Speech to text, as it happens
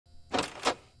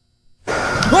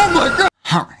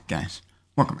guys?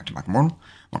 Welcome back to Mac Immortal.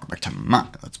 Welcome back to my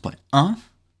Let's Play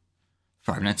of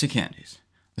Five Nights at Candy's.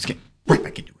 Let's get right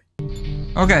back into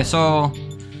it. Okay, so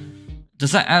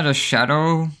does that add a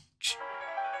shadow?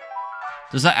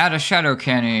 Does that add a shadow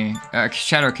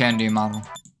candy model?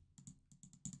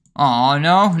 Oh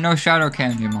no shadow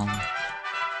candy model.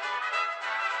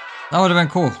 That would have been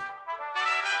cool.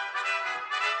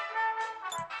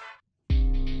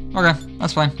 Okay,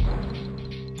 that's fine.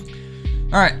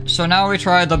 Alright, so now we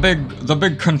try the big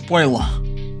confuela.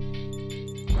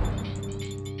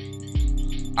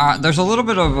 There's a little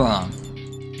bit of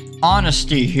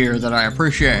honesty here that I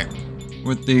appreciate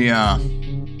with the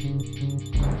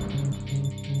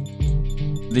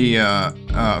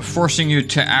forcing you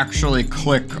to actually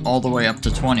click all the way up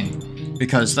to 20,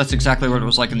 because that's exactly what it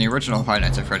was like in the original Five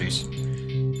Nights at Freddy's.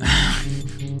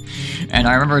 And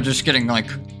I remember just getting like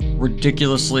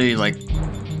ridiculously like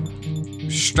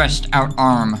stressed out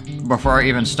arm before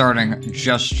even starting,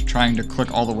 just trying to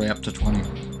click all the way up to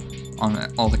 20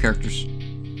 on all the characters.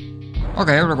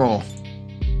 Okay, here we go.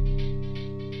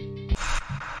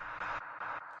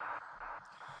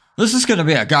 This is gonna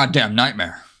be a goddamn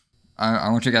nightmare. I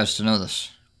want you guys to know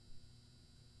this.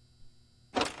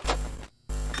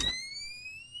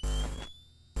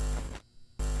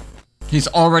 He's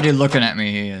already looking at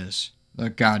me, he is. The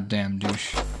goddamn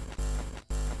douche.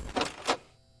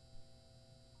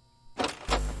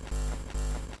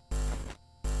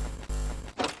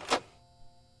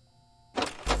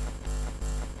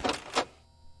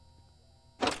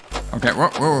 Okay,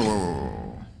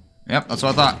 whoa. Yep, that's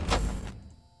what I thought.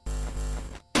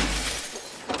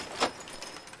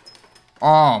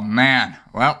 Oh, man.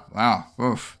 Well, wow.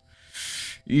 Oof.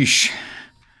 Yeesh.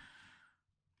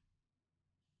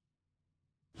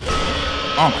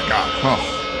 Oh my god.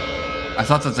 Oh. I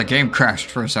thought that the game crashed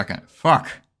for a second. Fuck.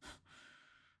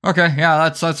 Okay, yeah,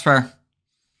 that's fair.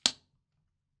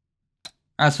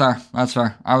 That's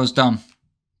fair. I was dumb.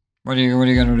 What are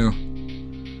you gonna do?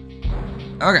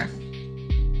 Okay.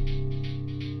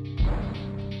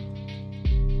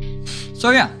 So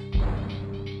yeah.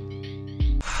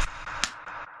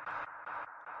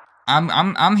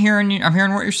 I'm hearing you. I'm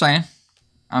hearing what you're saying.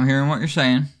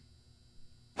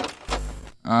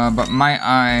 But my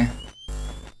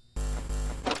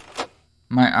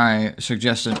eye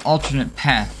suggests an alternate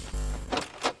path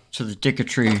to the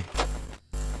dicketry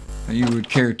that you would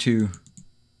care to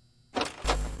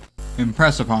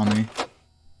impress upon me.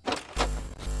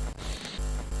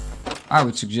 I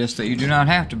would suggest that you do not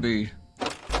have to be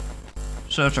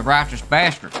such a righteous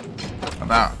bastard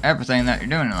about everything that you're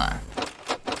doing in life.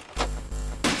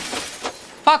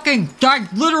 Fucking, I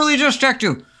literally just checked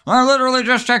you. I literally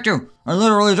just checked you,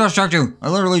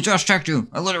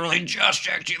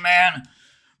 man.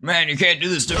 Man, you can't do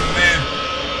this to me, man.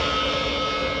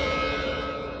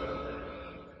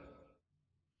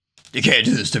 You can't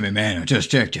do this to me, man. I just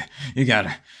checked you. You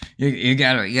gotta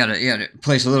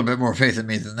place a little bit more faith in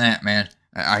me than that, man.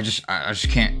 I just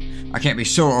can't. I can't be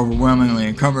so overwhelmingly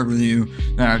encumbered with you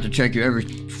that I have to check you every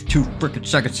 2 frickin'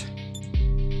 seconds.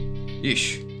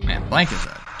 Yeesh. Man, Blank is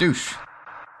a douche.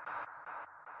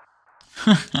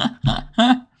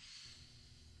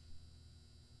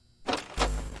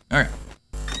 Okay.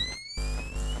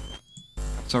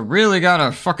 So really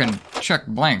gotta fucking check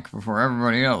Blank before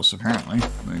everybody else, apparently.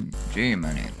 Like, gee,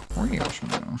 many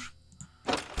Christmas.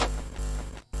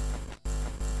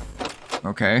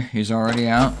 Okay, he's already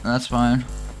out. That's fine.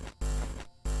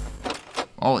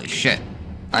 Holy shit.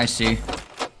 I see.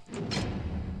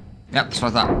 Yep, that's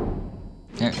what I thought.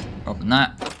 Okay, open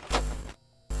that.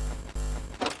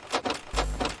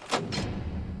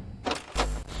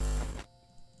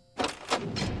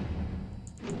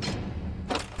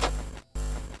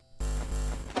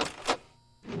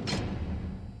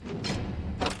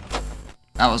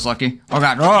 That was lucky. Oh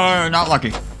god, oh, not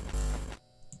lucky.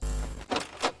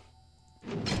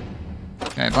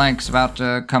 Okay, Blank's about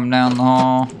to come down the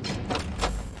hall.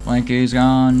 Blanky's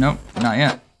gone. Nope, not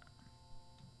yet.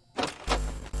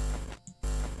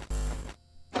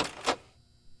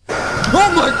 Oh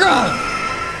my god!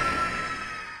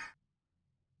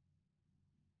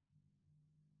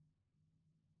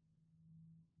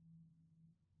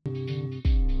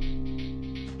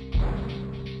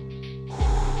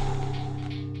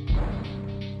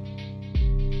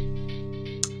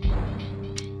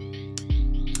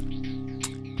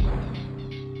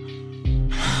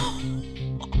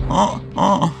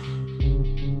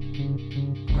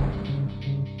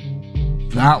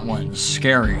 That one's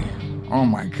scary. Oh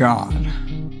my god.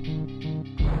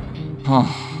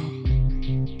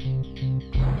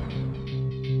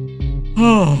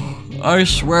 Oh, I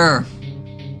swear.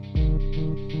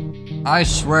 I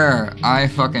swear, I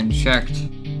fucking checked.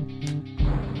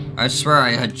 I swear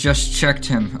I had just checked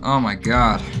him. Oh my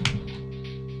god.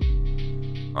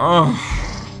 Oh.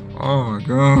 Oh my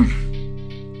god.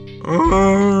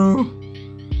 Oh.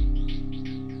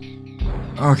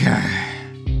 Okay.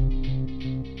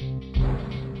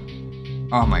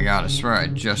 Oh my god, I swear I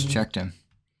just checked him.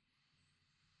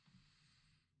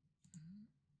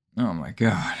 Oh my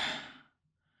god.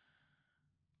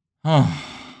 Oh.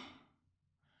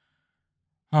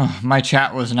 Oh, my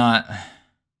chat was not...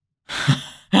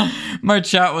 my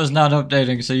chat was not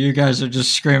updating, so you guys are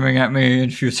just screaming at me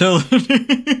in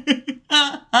futility.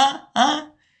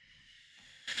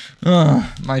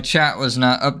 My chat was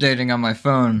not updating on my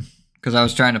phone because I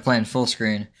was trying to play in full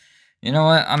screen. You know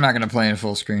what? I'm not going to play in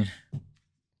full screen.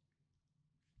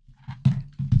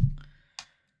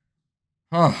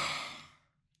 Oh.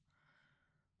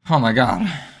 Oh my god.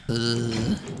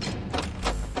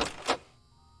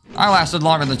 I lasted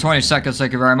longer than 20 seconds,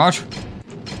 thank you very much.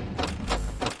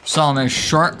 Sell me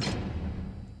short.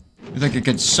 You think you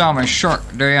could sell me short,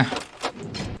 do you?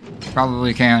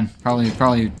 Probably can.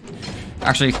 Probably.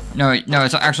 Actually, no,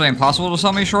 it's actually impossible to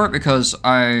sell me short because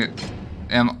I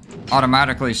am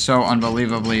automatically so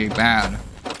unbelievably bad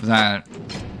that...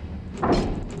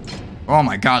 Oh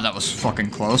my god, that was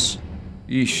fucking close.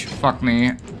 Yeesh, fuck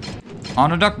me.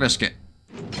 On a duck biscuit.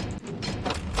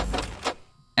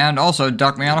 And also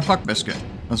duck me on a fuck biscuit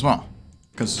as well.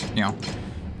 Because, you know,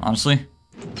 honestly,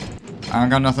 I don't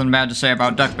got nothing bad to say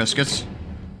about duck biscuits.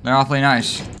 They're awfully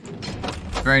nice.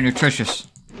 Very nutritious.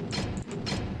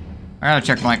 I gotta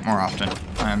check Blank more often.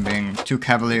 I am being too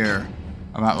cavalier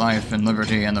about life and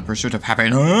liberty and the pursuit of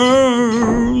happiness.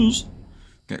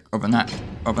 Okay, open that.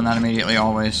 Open that immediately,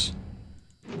 always.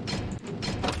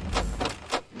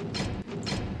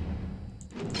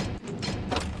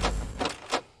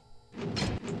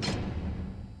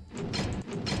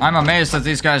 I'm amazed that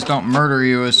these guys don't murder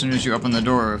you as soon as you open the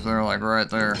door if they're like right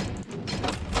there.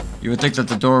 You would think that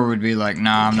the door would be like,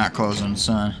 nah, I'm not closing,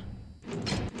 son.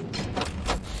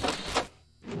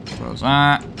 Close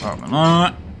that, open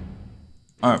that,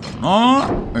 open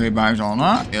that, everybody's on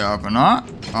that, yeah, open that.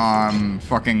 I'm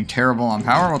fucking terrible on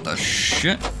power, what the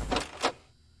shit?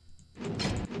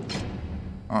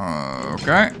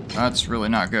 Okay, that's really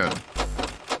not good.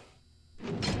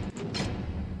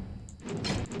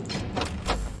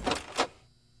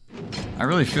 I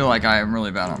really feel like I am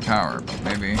really bad on power, but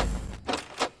maybe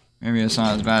it's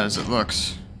not as bad as it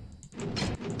looks.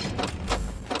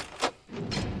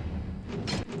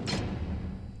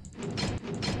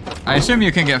 I assume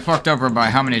you can get fucked over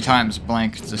by how many times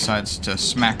Blank decides to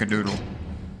smack-a-doodle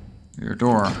your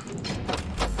door.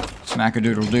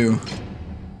 Smack-a-doodle-doo.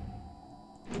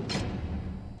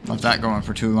 Left that going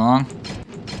for too long.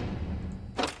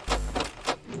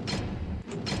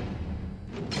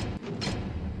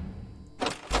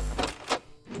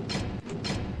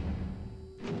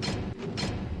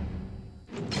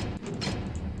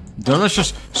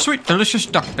 Delicious, sweet, delicious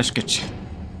duck biscuits.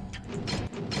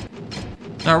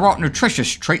 They're a nutritious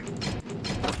treat.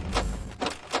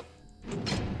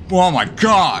 Oh my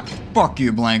god! Fuck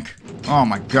you, Blank. Oh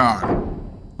my god.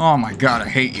 Oh my god, I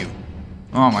hate you.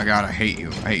 Oh my god, I hate you.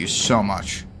 I hate you so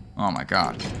much. Oh my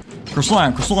god.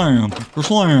 Kerslam, kerslam,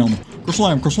 kerslam,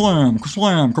 kerslam, kerslam,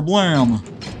 kerslam, kerblam.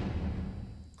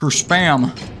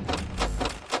 Kerspam.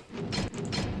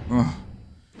 Ugh.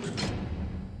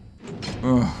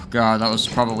 Oh god, that was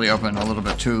probably open a little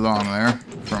bit too long there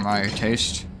for my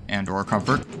taste and or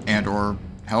comfort and or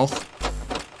health.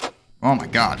 Oh my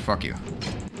god, fuck you.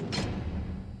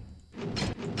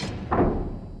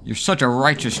 You're such a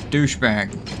righteous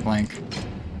douchebag, Blank.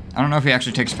 I don't know if he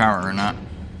actually takes power or not.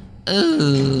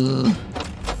 Ugh.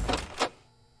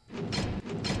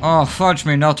 Oh, fudge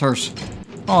me nutters.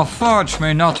 Oh, fudge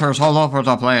me nutters all over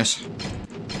the place.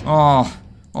 Oh,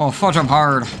 fudge 'em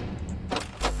hard.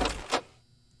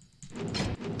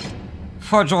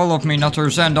 Fudge all of me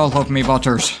nutters and all of me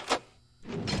butters.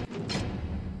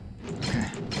 Okay.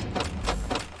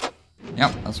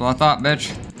 Yep, that's what I thought,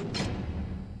 bitch.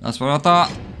 That's what I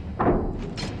thought.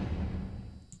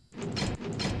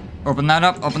 Open that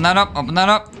up, open that up, open that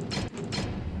up.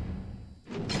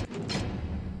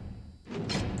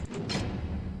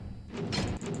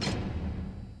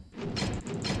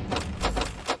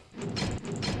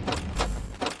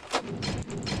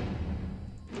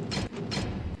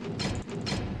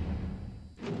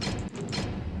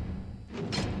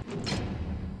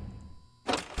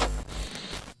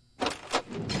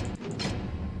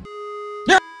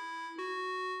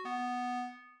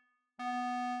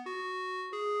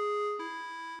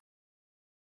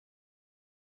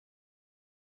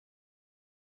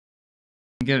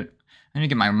 Get it. I need to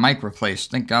get my mic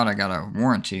replaced. Thank God I got a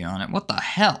warranty on it. What the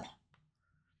hell?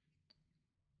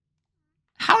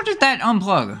 How did that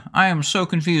unplug? I am so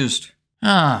confused.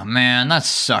 Oh, man, that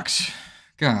sucks.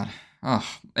 God. Oh,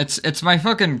 it's my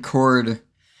fucking cord.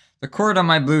 The cord on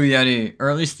my Blue Yeti, or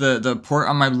at least the port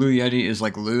on my Blue Yeti is,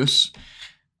 like, loose.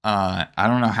 I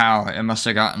don't know how. It must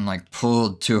have gotten, like,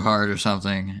 pulled too hard or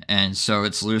something, and so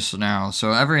it's loose now.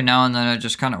 So every now and then it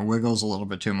just kind of wiggles a little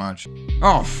bit too much.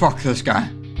 Oh, fuck this guy.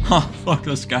 Oh, fuck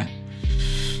this guy.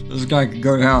 This guy could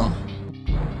go to hell.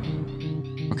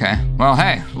 Okay, well,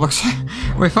 hey, looks like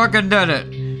we fucking did it.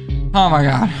 Oh my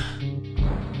god.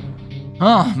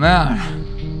 Oh, man.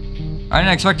 I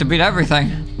didn't expect to beat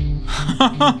everything.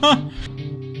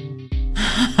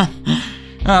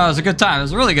 Oh, it was a good time. It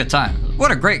was a really good time.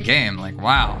 What a great game. Like,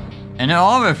 wow. And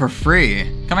all of it for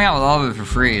free. Coming out with all of it for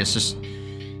free is just...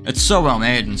 It's so well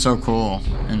made and so cool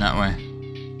in that way.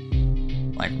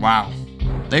 Like, wow.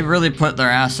 They really put their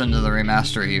ass into the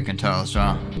remaster, you can tell as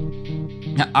well.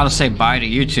 I'll just say bye to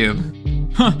YouTube.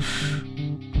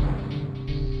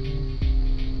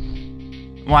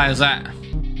 Why is that?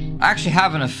 I actually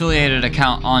have an affiliated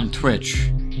account on Twitch.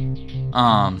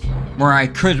 Where I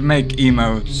could make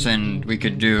emotes and we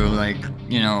could do, like,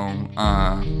 you know,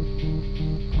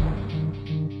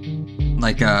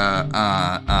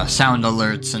 sound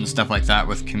alerts and stuff like that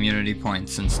with community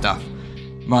points and stuff.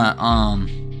 But,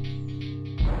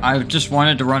 I've just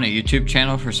wanted to run a YouTube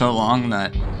channel for so long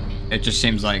that it just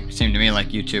seemed to me like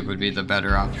YouTube would be the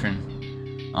better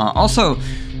option. Also,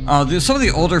 some of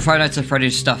the older Five Nights at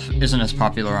Freddy's stuff isn't as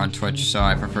popular on Twitch, so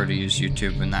I prefer to use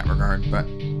YouTube in that regard, but,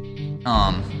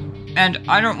 and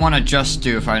I don't want to just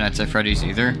do Five Nights at Freddy's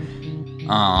either.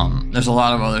 There's a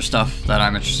lot of other stuff that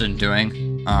I'm interested in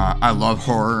doing. I love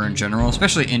horror in general,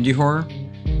 especially indie horror.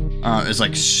 Is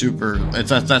like super,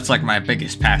 that's like my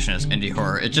biggest passion is indie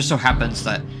horror. It just so happens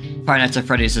that Five Nights at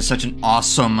Freddy's is such an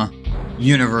awesome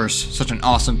universe, such an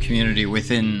awesome community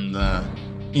within the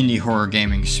indie horror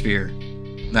gaming sphere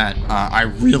that I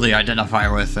really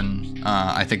identify with, and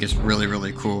I think it's really,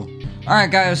 really cool.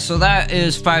 Alright guys, so that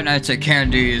is Five Nights at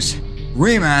Candy's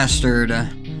remastered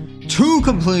to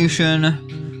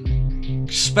completion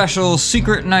special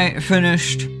secret night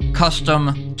finished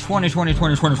custom 2020 mode.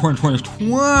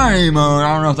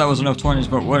 I don't know if that was enough 20s,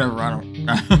 but whatever, I don't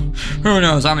who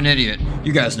knows, I'm an idiot.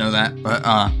 You guys know that, but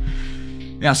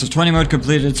yeah, so 20 mode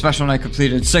completed, special night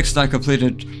completed, 6th night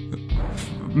completed,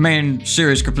 main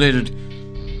series completed,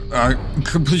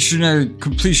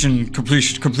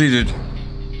 completed,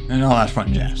 and all that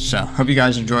fun jazz. So, hope you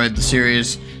guys enjoyed the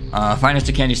series. Five Nights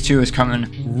at Candy's 2 is coming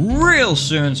real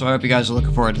soon, so I hope you guys are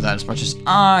looking forward to that as much as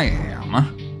I am.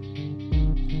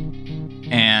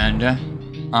 And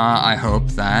I hope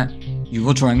that you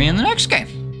will join me in the next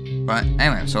game. But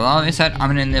anyway, so all that said, I'm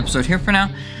going to end the episode here for now,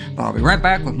 but I'll be right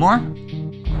back with more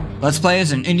Let's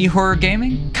Plays and indie horror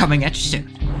gaming coming at you soon.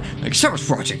 Thank you so much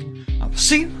for watching. I will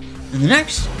see you in the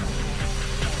next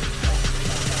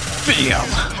video.